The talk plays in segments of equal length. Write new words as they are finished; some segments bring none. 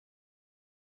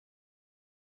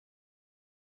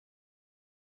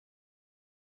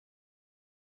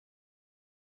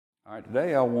All right,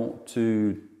 today I want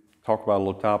to talk about a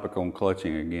little topic on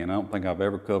clutching again. I don't think I've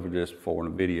ever covered this before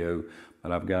in a video,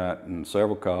 but I've gotten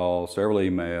several calls, several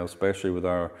emails, especially with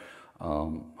our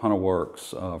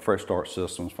Hunterworks fresh start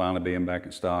systems finally being back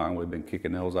in stock, and we've been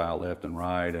kicking those out left and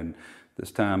right. And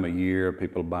this time of year,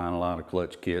 people are buying a lot of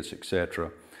clutch kits, etc.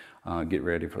 Get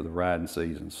ready for the riding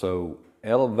season. So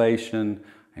elevation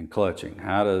and clutching.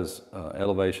 How does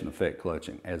elevation affect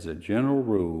clutching? As a general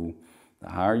rule, the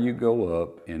higher you go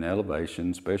up in elevation,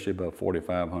 especially above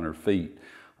 4,500 feet,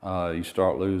 you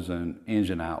start losing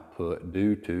engine output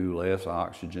due to less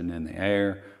oxygen in the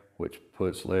air, which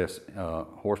puts less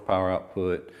horsepower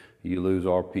output. You lose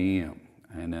RPM.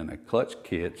 And then a clutch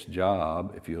kit's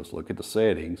job, if you'll look at the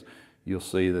settings, you'll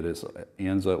see that it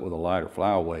ends up with a lighter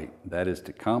flower weight. That is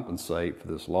to compensate for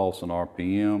this loss in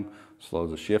RPM, slows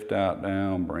the shift out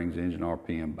down, brings engine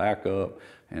RPM back up,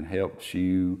 and helps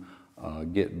you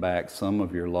get back some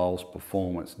of your lost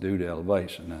performance due to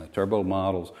elevation. Now, turbo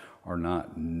models are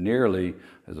not nearly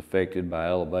as affected by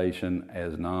elevation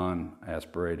as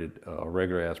non-aspirated,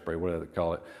 regular aspirated, whatever they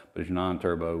call it, but as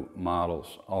non-turbo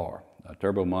models are.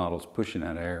 Turbo models pushing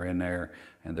that air in there,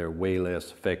 and they're way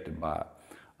less affected by it.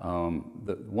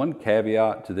 The one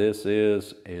caveat to this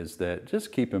is that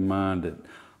just keep in mind that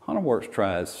Hunterworks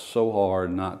tries so hard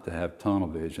not to have tunnel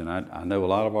vision. I know a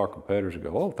lot of our competitors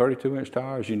go, oh, 32-inch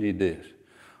tires, you need this.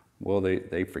 Well,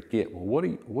 they forget, well,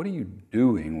 what are you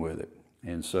doing with it?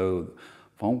 And so the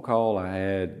phone call I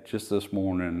had just this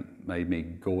morning made me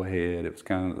go ahead. It was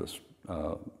kind of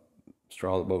the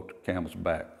straw that broke the camel's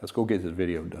back. Let's go get this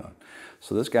video done.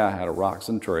 So this guy had a Rocks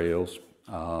and Trails.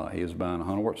 He was buying a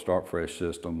Hunterworks Start Fresh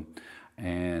system,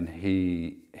 and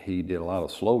he did a lot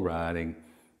of slow riding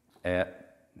at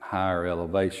higher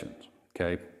elevations.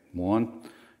 Okay, one,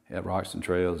 at Rocks and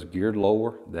Trails, geared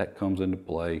lower, that comes into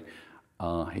play.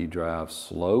 He drives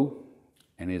slow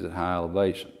and he's at high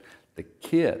elevation. The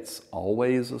kits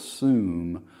always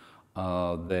assume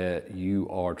that you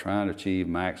are trying to achieve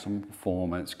maximum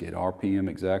performance, get RPM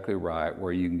exactly right,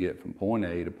 where you can get from point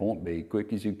A to point B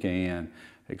quick as you can,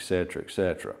 etc.,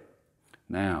 etc.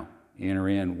 Now, enter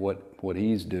in what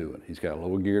he's doing. He's got a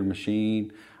lower geared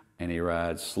machine and he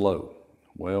rides slow.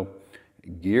 Well,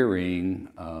 gearing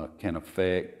can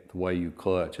affect the way you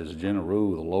clutch. As a general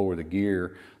rule, the lower the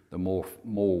gear, the more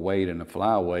weight in the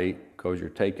fly weight, because you're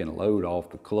taking a load off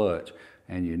the clutch,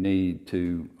 and you need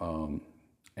to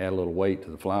add a little weight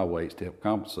to the fly weights to help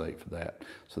compensate for that.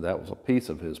 So that was a piece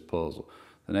of his puzzle.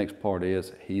 The next part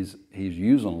is he's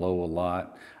using low a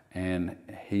lot, and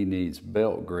he needs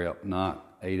belt grip,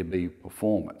 not A to B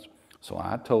performance. So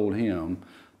I told him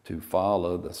to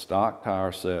follow the stock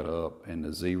tire setup in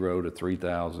the 0 to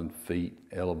 3,000 feet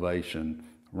elevation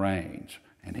range.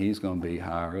 And he's going to be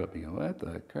higher up. You go, what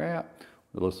the crap?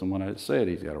 Well, listen to what I said.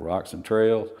 He's got a Rocks and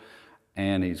Trails,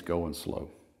 and he's going slow.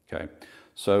 Okay.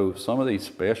 So some of these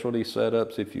specialty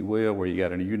setups, if you will, where you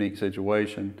got a unique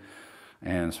situation,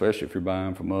 and especially if you're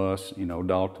buying from us, you know,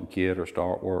 Dalton Kit or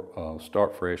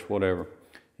Start Fresh, whatever,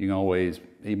 you can always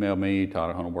email me,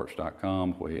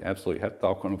 Todd@hunterworks.com. If we absolutely have to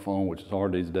talk on the phone, which is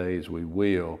hard these days, we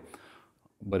will.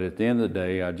 But at the end of the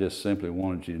day, I just simply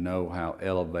wanted you to know how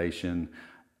elevation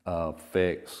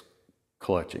affects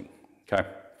clutching. Okay,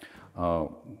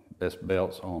 best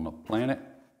belts on the planet.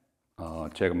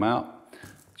 Check them out.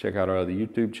 Check out our other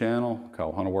YouTube channel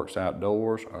called Hunterworks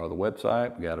Outdoors, or the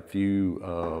website. We got a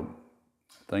few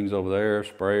things over there,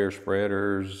 sprayers,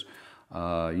 spreaders,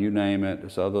 you name it.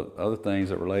 There's other things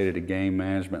that are related to game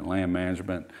management, land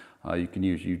management. You can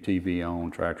use UTV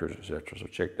on tractors, etc. So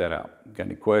check that out. Got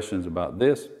any questions about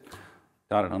this?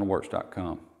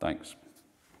 Todd@hunterworks.com. Thanks.